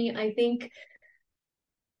moment, Rashmi, I think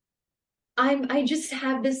I just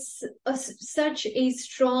have such a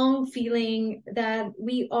strong feeling that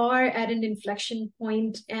we are at an inflection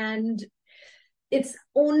point, and it's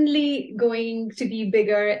only going to be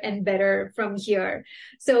bigger and better from here.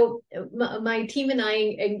 So my team and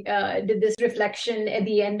I did this reflection at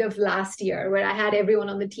the end of last year, where I had everyone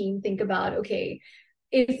on the team think about, okay,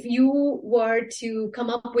 if you were to come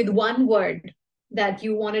up with one word that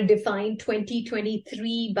you want to define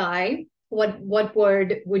 2023 by, what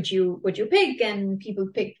word would you pick? And people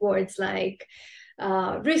picked words like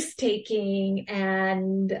risk-taking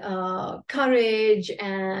and courage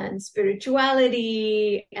and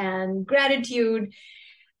spirituality and gratitude.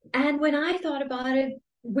 And when I thought about it,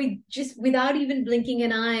 without even blinking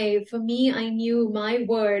an eye, for me, I knew my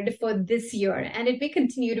word for this year, and it may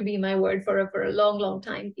continue to be my word for a long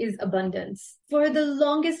time, is abundance. For the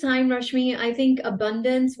longest time, Rashmi, I think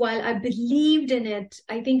abundance, while I believed in it,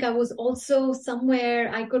 I think I was also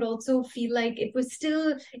somewhere, I could also feel like it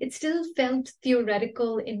still felt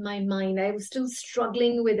theoretical in my mind. I was still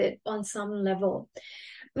struggling with it on some level.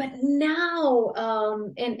 But now,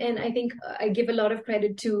 and I think I give a lot of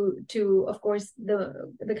credit to of course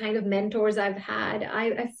the kind of mentors I've had.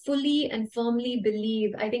 I fully and firmly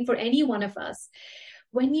believe, I think for any one of us,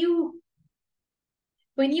 when you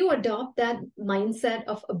adopt that mindset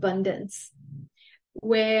of abundance,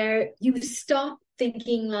 where you stop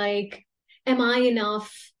thinking like, am I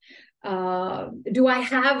enough? Do I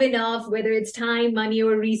have enough, whether it's time, money,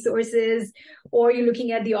 or resources, or you're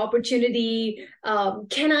looking at the opportunity?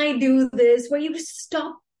 Can I do this? Where you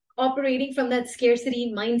stop operating from that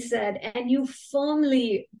scarcity mindset and you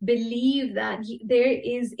firmly believe that there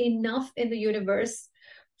is enough in the universe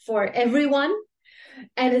for everyone.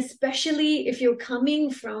 And especially if you're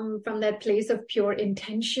coming from that place of pure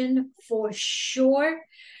intention, for sure,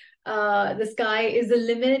 the sky is the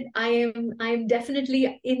limit. I'm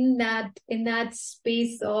definitely in that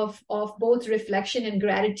space of both reflection and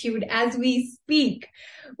gratitude as we speak,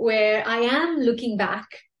 where I am looking back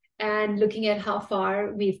and looking at how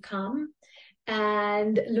far we've come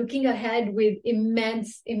and looking ahead with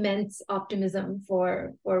immense optimism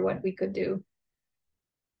for what we could do.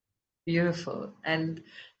 Beautiful. And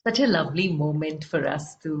such a lovely moment for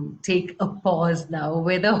us to take a pause now,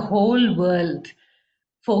 where the whole world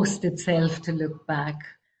forced itself to look back.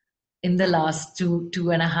 In the last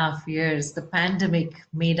 2.5 years, the pandemic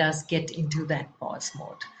made us get into that pause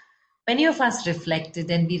mode. Many of us reflected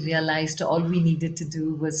and we realized all we needed to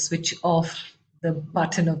do was switch off the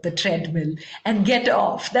button of the treadmill and get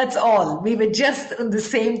off. That's all. We were just in the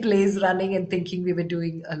same place running and thinking we were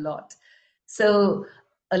doing a lot. So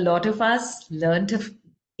a lot of us learned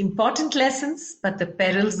important lessons, but the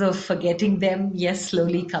perils of forgetting them, yes,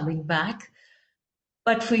 slowly coming back.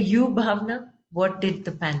 But for you, Bhavna, what did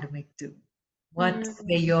the pandemic do? What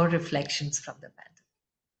were your reflections from the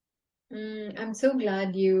I'm so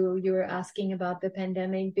glad you were asking about the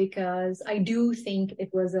pandemic, because I do think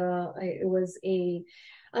it was a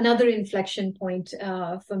another inflection point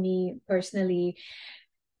for me personally.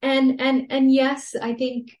 And yes, I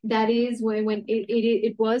think that is when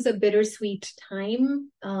it was a bittersweet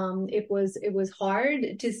time. It was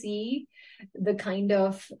hard to see the kind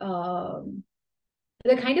of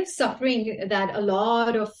suffering that a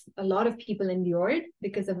lot of people endured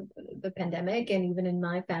because of the pandemic. And even in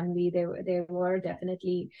my family, there was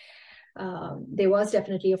definitely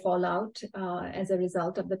a fallout as a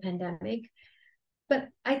result of the pandemic. But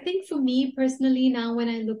I think for me personally, now when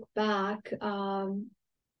I look back,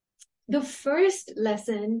 the first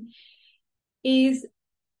lesson is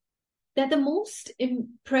that the most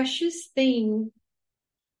precious thing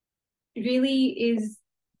really is,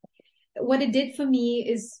 what it did for me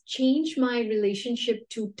is change my relationship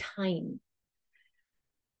to time.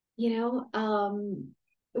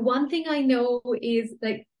 One thing I know is,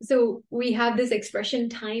 like, so we have this expression,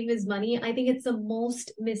 time is money. I think it's the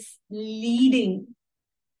most misleading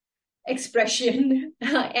expression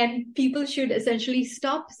and people should essentially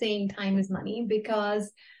stop saying time is money,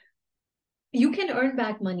 because you can earn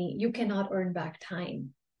back money, you cannot earn back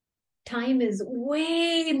time. Time is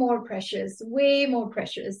way more precious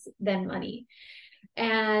than money.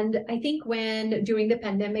 And I think when during the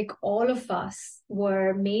pandemic, all of us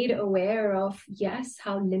were made aware of, yes,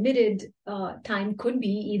 how limited time could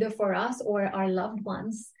be, either for us or our loved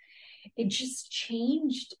ones, it just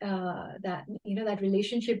changed that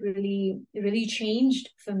relationship really changed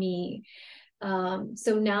for me.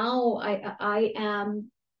 So now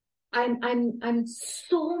I'm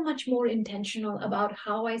so much more intentional about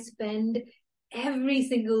how I spend every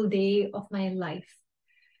single day of my life.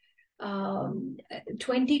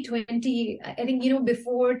 2020, I think,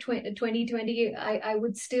 before 2020, I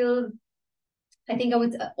would still, I think I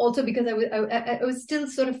was also, because I was still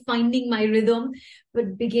sort of finding my rhythm,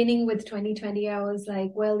 but beginning with 2020, I was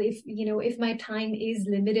like, well, if my time is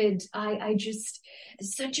limited, I just,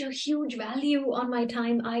 there's such a huge value on my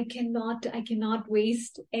time. I cannot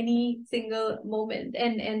waste any single moment.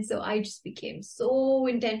 And so I just became so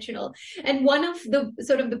intentional. And one of the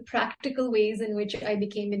sort of the practical ways in which I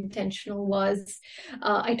became intentional was,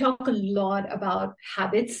 I talk a lot about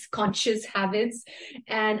habits, conscious habits.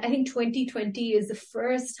 And I think 2020 is the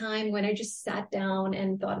first time when I just sat down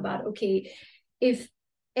and thought about, okay, if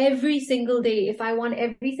I want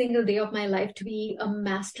every single day of my life to be a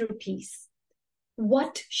masterpiece,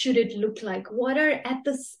 what should it look like? What are, at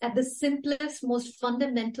the simplest, most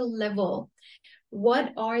fundamental level,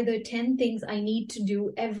 what are the 10 things I need to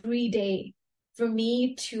do every day for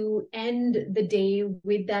me to end the day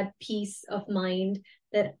with that peace of mind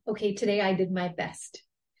that, okay, today I did my best.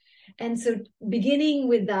 And so beginning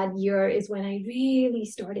with that year is when I really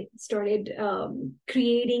started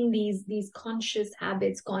creating these conscious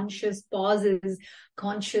habits, conscious pauses,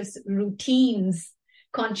 conscious routines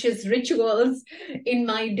conscious rituals in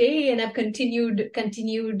my day, and I've continued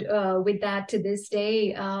with that to this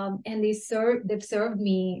day. And they've served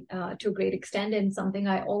me to a great extent, and something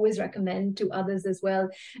I always recommend to others as well,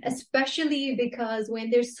 especially because when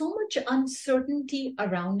there's so much uncertainty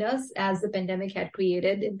around us, as the pandemic had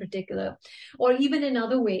created in particular, or even in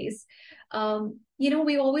other ways,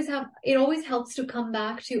 it always helps to come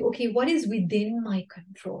back to, okay, what is within my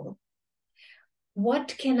control?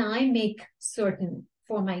 What can I make certain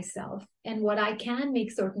for myself? And what I can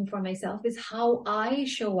make certain for myself is how I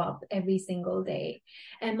show up every single day.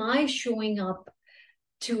 Am I showing up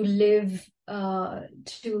to live in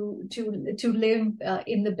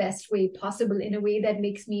the best way possible, in a way that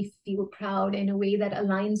makes me feel proud, in a way that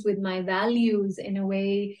aligns with my values, in a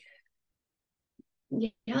way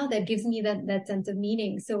that gives me that sense of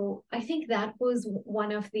meaning. So I think that was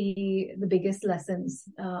one of the biggest lessons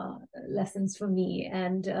for me,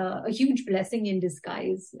 and a huge blessing in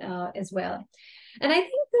disguise as well. And I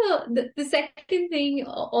think the second thing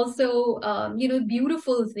also,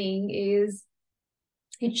 beautiful thing is,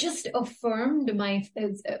 it just affirmed I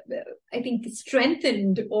think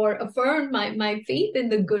strengthened or affirmed my faith in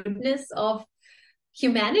the goodness of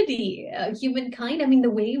humanity, humankind. I mean, the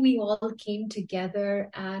way we all came together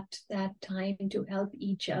at that time to help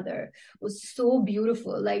each other was so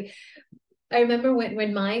beautiful. Like, I remember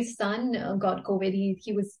when my son got COVID,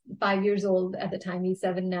 he was 5 years old at the time, he's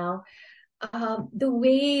 7 now. The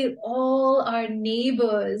way all our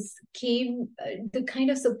neighbors came, the kind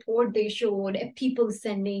of support they showed, people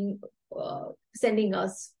sending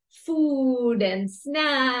us food and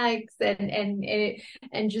snacks,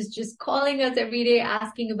 and just calling us every day,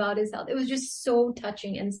 asking about his health. It was just so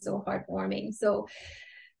touching and so heartwarming. So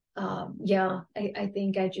I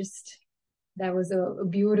think that was a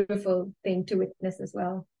beautiful thing to witness as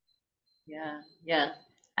well. Yeah.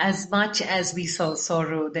 As much as we saw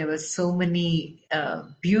sorrow, there were so many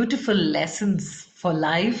beautiful lessons for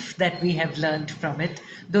life that we have learned from it.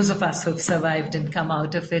 Those of us who've survived and come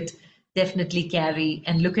out of it definitely carry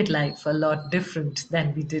and look at life a lot different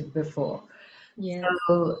than we did before. Yeah.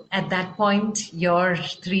 So, at that point, your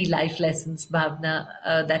 3 life lessons, Bhavna,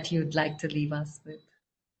 that you'd like to leave us with.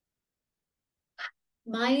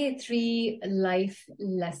 My 3 life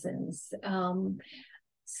lessons.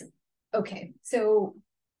 Okay, so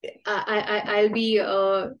I'll be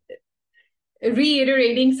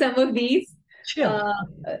reiterating some of these. Sure.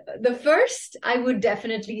 The first I would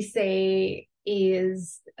definitely say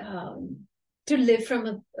is to live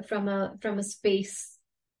from a space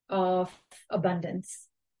of abundance.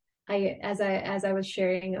 As I was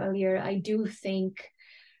sharing earlier, I do think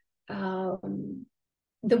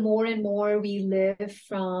the more and more we live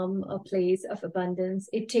from a place of abundance,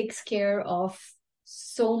 it takes care of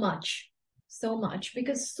so much,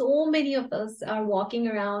 because so many of us are walking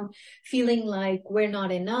around feeling like we're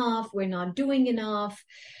not enough, we're not doing enough.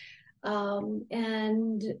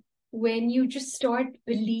 And when you just start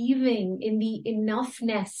believing in the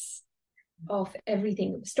enoughness of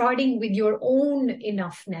everything, starting with your own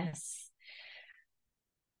enoughness,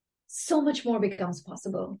 so much more becomes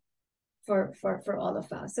possible for all of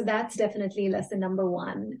us. So that's definitely lesson number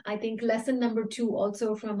 1. I think lesson number 2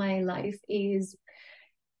 also from my life is,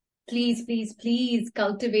 please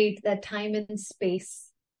cultivate that time and space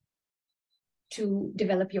to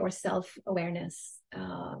develop your self-awareness.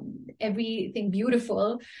 Everything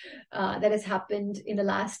beautiful that has happened in the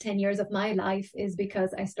last 10 years of my life is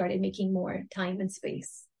because I started making more time and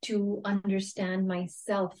space to understand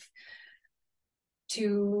myself,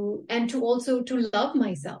 and to also to love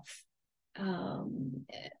myself.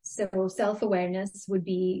 So self-awareness would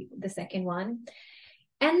be the second one.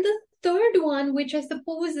 And the third one, which I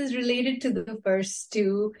suppose is related to the first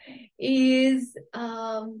 2, is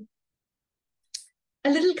a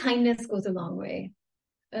little kindness goes a long way.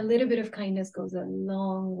 A little bit of kindness goes a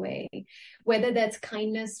long way, whether that's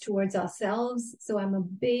kindness towards ourselves. So I'm a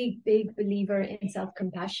big believer in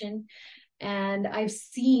self-compassion. And I've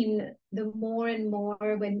seen the more and more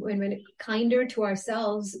when we're kinder to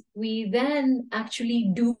ourselves, we then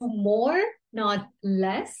actually do more, not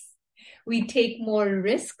less. We take more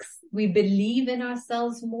risks. We believe in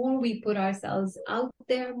ourselves more. We put ourselves out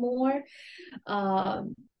there more.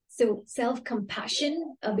 So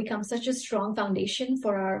self-compassion becomes such a strong foundation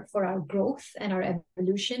for our growth and our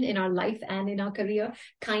evolution in our life and in our career.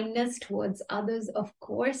 Kindness towards others, of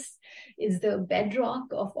course, is the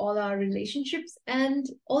bedrock of all our relationships, and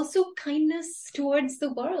also kindness towards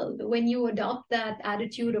the world. When you adopt that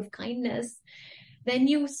attitude of kindness, then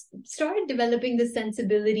you start developing the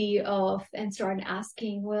sensibility of, and start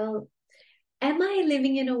asking, well, am I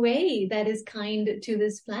living in a way that is kind to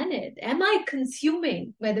this planet? Am I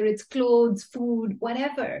consuming, whether it's clothes, food,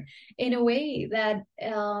 whatever, in a way that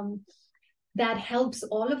that helps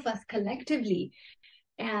all of us collectively?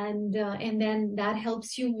 And then that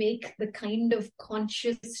helps you make the kind of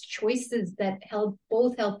conscious choices that help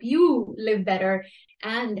you live better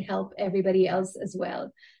and help everybody else as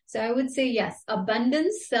well. So I would say yes,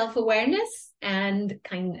 abundance, self-awareness, and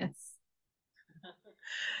kindness.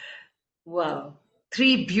 Wow.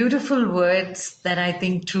 Three beautiful words that I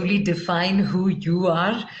think truly define who you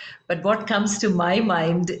are. But what comes to my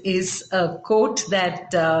mind is a quote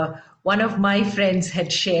that one of my friends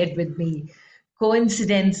had shared with me.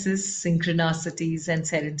 Coincidences, synchronicities, and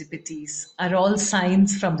serendipities are all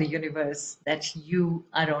signs from the universe that you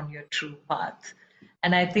are on your true path.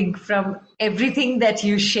 And I think from everything that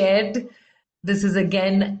you shared, this is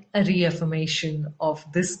again a reaffirmation of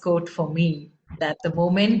this quote for me, that the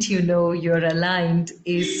moment you know you're aligned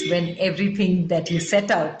is when everything that you set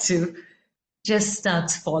out to just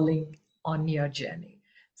starts falling on your journey.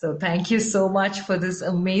 So thank you so much for this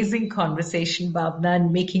amazing conversation, Bhavna,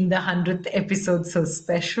 and making the 100th episode so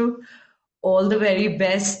special. All the very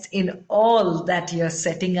best in all that you're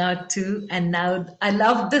setting out to. And now I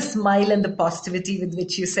love the smile and the positivity with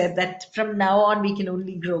which you said that from now on we can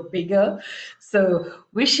only grow bigger. So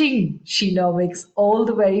wishing Shenomics all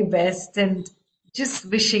the very best, and just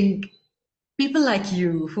wishing people like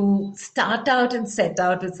you who start out and set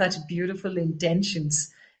out with such beautiful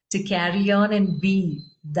intentions to carry on and be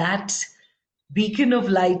that beacon of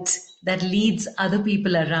light that leads other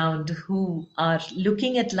people around who are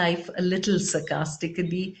looking at life a little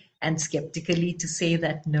sarcastically and skeptically, to say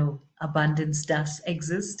that no, abundance does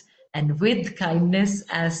exist. And with kindness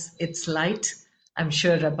as its light, I'm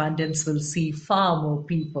sure abundance will see far more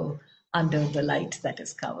people under the light that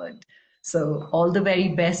is covered. So, all the very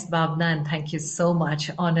best, Bhavna, and thank you so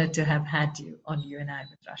much. Honored to have had you on You and I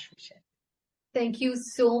with Rashmi. Thank you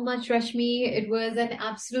so much, Rashmi. It was an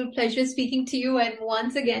absolute pleasure speaking to you. And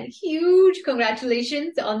once again, huge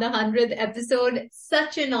congratulations on the 100th episode.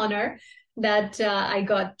 Such an honor that I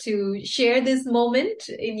got to share this moment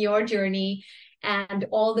in your journey, and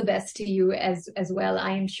all the best to you as well.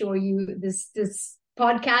 I am sure this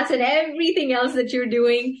podcast and everything else that you're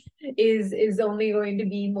doing is only going to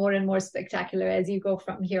be more and more spectacular as you go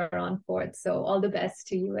from here on forth. So all the best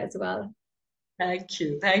to you as well. Thank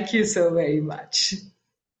you. Thank you so very much.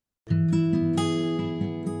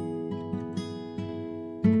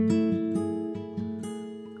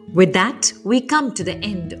 With that, we come to the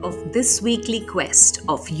end of this weekly quest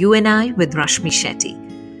of You and I with Rashmi Shetty.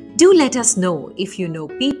 Do let us know if you know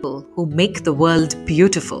people who make the world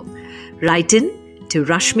beautiful. Write in to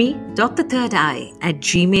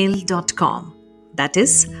rashmi.thethirdeye@gmail.com. That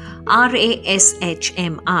is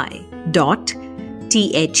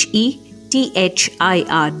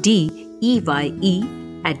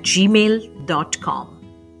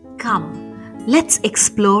rashmi.thhirdeye@gmail.com. Come, let's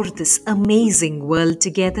explore this amazing world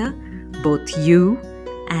together, both you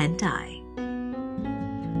and I.